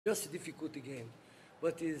just a difficult game.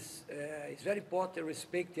 But it's very important to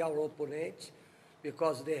respect our opponents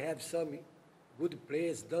because they have some good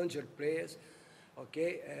players, dangerous players,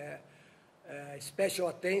 okay? Special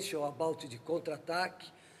attention about the counter-attack.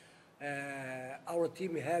 Our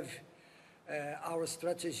team have our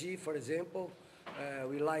strategy, for example.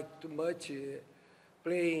 We like too much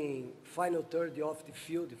playing final third of the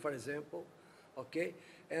field, for example, okay?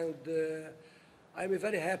 And I'm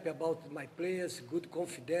very happy about my players, good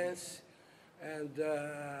confidence, and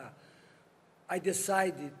I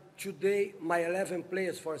decided today my 11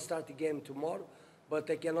 players for a starting game tomorrow, but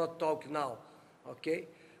I cannot talk now, okay?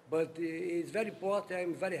 But it's very important,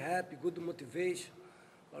 I'm very happy, good motivation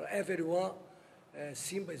for everyone.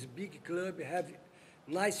 Simba is a big club, have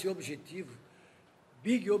nice objective,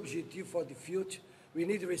 big objective for the future. We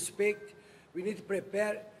need respect, we need to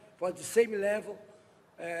prepare for the same level.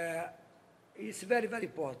 It's very, very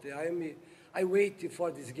important. I wait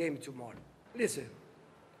for this game tomorrow. Listen,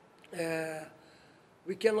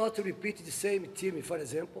 we cannot repeat the same team, for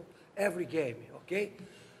example, every game, okay?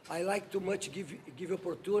 I like too much give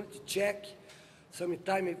opportunity, check.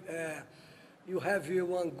 Sometimes you have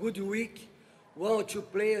one good week, one or two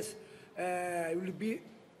players will be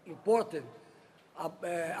important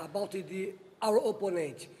about our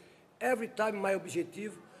opponent. Every time my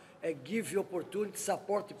objective give you opportunity,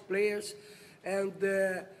 support the players, and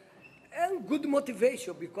good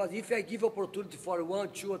motivation, because if I give opportunity for 1,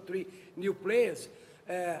 2, or 3 new players,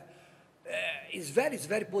 it's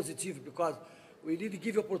very positive, because we need to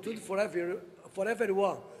give opportunity for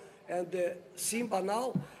everyone. And Simba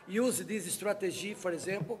now use this strategy, for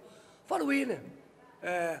example, for winning.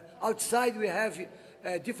 Outside we have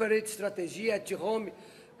a different strategy, at home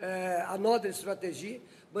another strategy,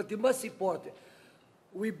 but the most important,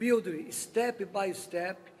 we build step by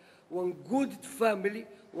step one good family,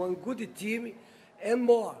 one good team, and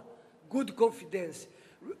more, good confidence.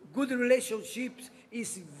 Good relationships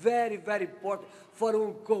is very, very important for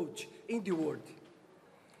one coach in the world.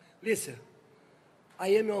 Listen, I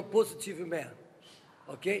am a positive man,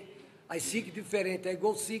 okay? I think different. I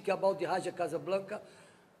go think about the Raja Casablanca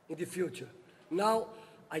in the future. Now,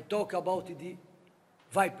 I talk about the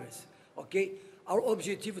Vipers, okay? Our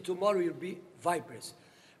objective tomorrow will be Vipers.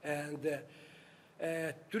 And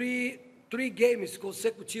three games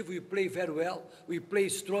consecutive, we play very well. We play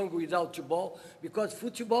strong without the ball, because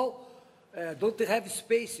football don't have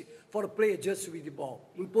space for a player just with the ball.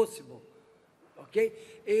 Impossible. Okay?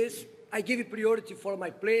 I give priority for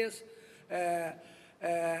my players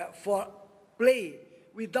for play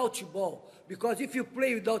without the ball. Because if you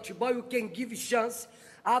play without the ball, you can give a chance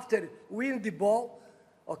after winning the ball,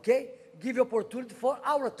 okay? Give opportunity for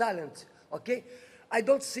our talent, okay? I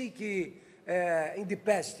don't think in the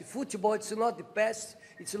past. Football, it's not the past,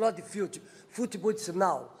 it's not the future. Football, it's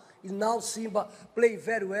now. And now Simba play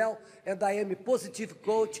very well, and I am a positive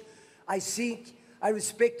coach. I think I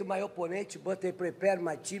respect my opponent, but I prepare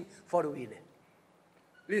my team for winning.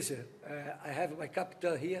 Listen, I have my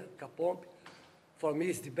captain here, Kapombe. For me,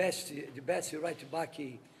 it's the best right back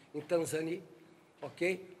in Tanzania,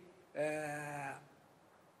 okay?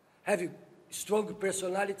 Have a strong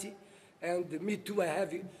personality, and me too, I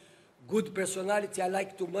have a good personality. I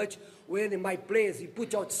like too much when my players, he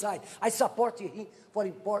put outside. I support him for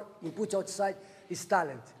he put outside his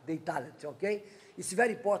talent, their talent, okay? It's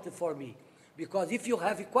very important for me, because if you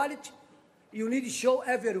have quality, you need to show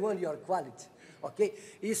everyone your quality, okay?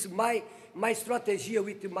 It's my strategy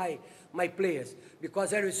with my players,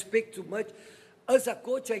 because I respect too much. As a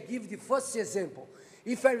coach, I give the first example.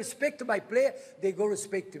 If I respect my player, they go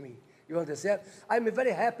respect me. You understand? I'm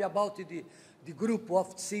very happy about the group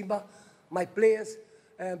of Simba, my players,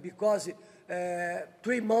 because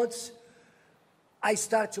 3 months I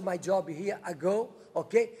start my job here ago,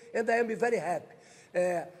 okay? And I am very happy.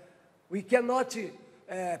 We cannot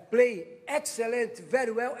play excellent,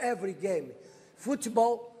 very well every game.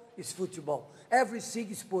 Football is football. Everything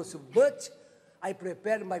is possible. But I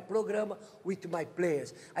prepare my program with my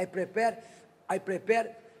players. I prepare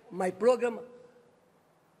my program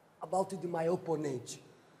about my opponent.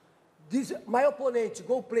 My opponent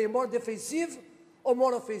go play more defensive or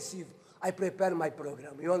more offensive. I prepare my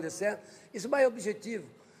program. You understand? It's my objective.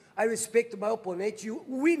 I respect my opponent.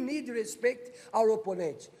 We need to respect our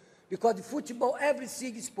opponent, because the football,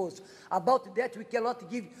 everything is possible. About that, we cannot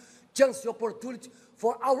give chance, opportunity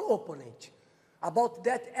for our opponent. About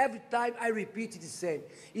that, every time I repeat the same.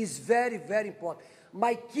 It's very, very important.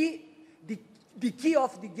 My key, the key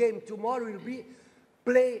of the game tomorrow will be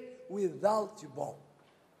play without the ball.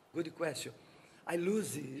 Good question. I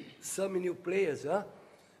lose some new players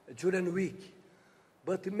during the week.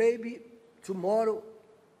 But maybe tomorrow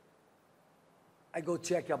I go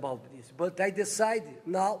check about this. But I decide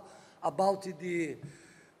now about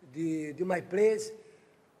my players.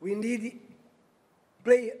 We need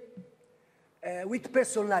play with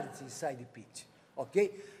personality inside the pitch,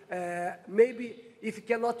 okay? Maybe if you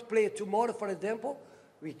cannot play tomorrow, for example,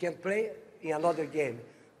 we can play in another game.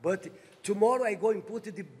 But tomorrow I go and put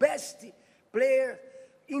the best player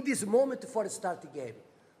in this moment for start the game,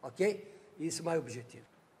 okay? It's my objective.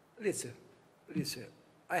 Listen,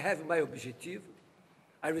 I have my objective.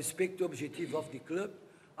 I respect the objective of the club.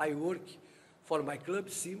 I work for my club,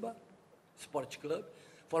 Simba Sports Club,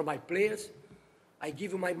 for my players. I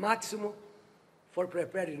give my maximum for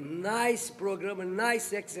preparing nice program,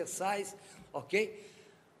 nice exercise, okay?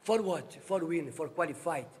 For what? For win, for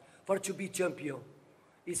qualified, for to be champion.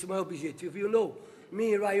 It's my objective. You know,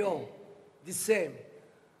 me in Rayon, the same.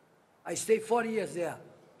 I stay 4 years there.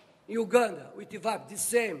 In Uganda, with Ivap, the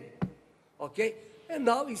same, okay? And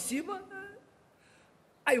now in Simba,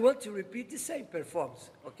 I want to repeat the same performance,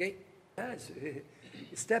 okay? Yes,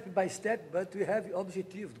 step by step, but we have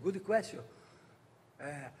objectives. Good question.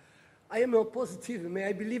 I am a positive man.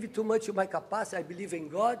 I believe too much in my capacity. I believe in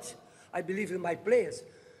God. I believe in my players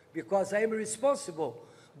because I am responsible.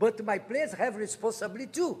 But my players have responsibility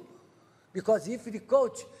too. Because if the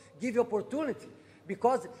coach give opportunity,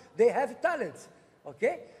 because they have talent,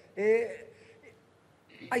 okay?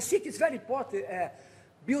 I think it's very important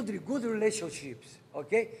building good relationships,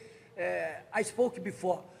 okay? I spoke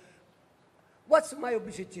before. What's my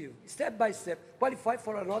objective? Step by step, qualify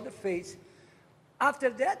for another phase. After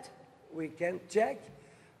that, we can check.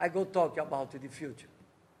 I go talk about the future.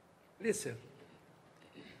 Listen,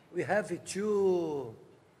 we have two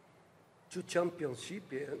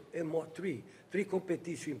championships and more, three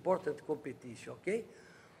competition, important competition, okay?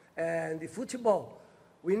 And the football,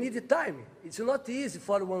 we need time. It's not easy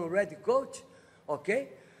for one ready coach, okay?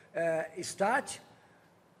 Start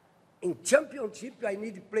in championship, I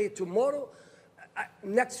need to play tomorrow,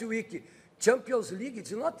 next week, Champions League.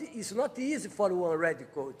 It's not easy for one ready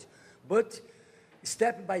coach, but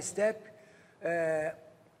step by step,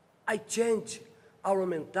 I change our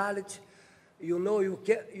mentality. You know,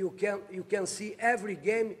 you can see every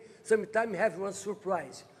game. Sometimes have one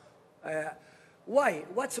surprise. Why?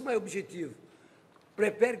 What's my objective?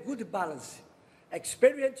 Prepare good balance,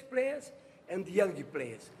 experienced players and young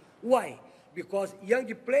players. Why? Because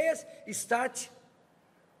young players start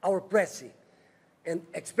our pressing, and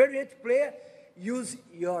experienced player use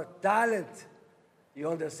your talent. You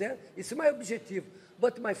understand? It's my objective.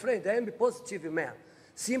 But my friend, I am a positive man.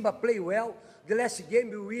 Simba play well. The last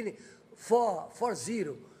game we win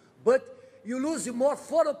 4-0. But you lose more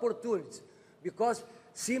 4 opportunities because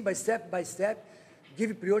Simba, step by step,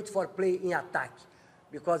 give priority for play in attack.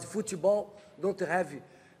 Because football don't have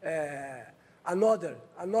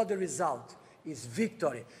another result. It's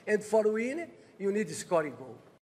victory. And for winning, you need scoring goal.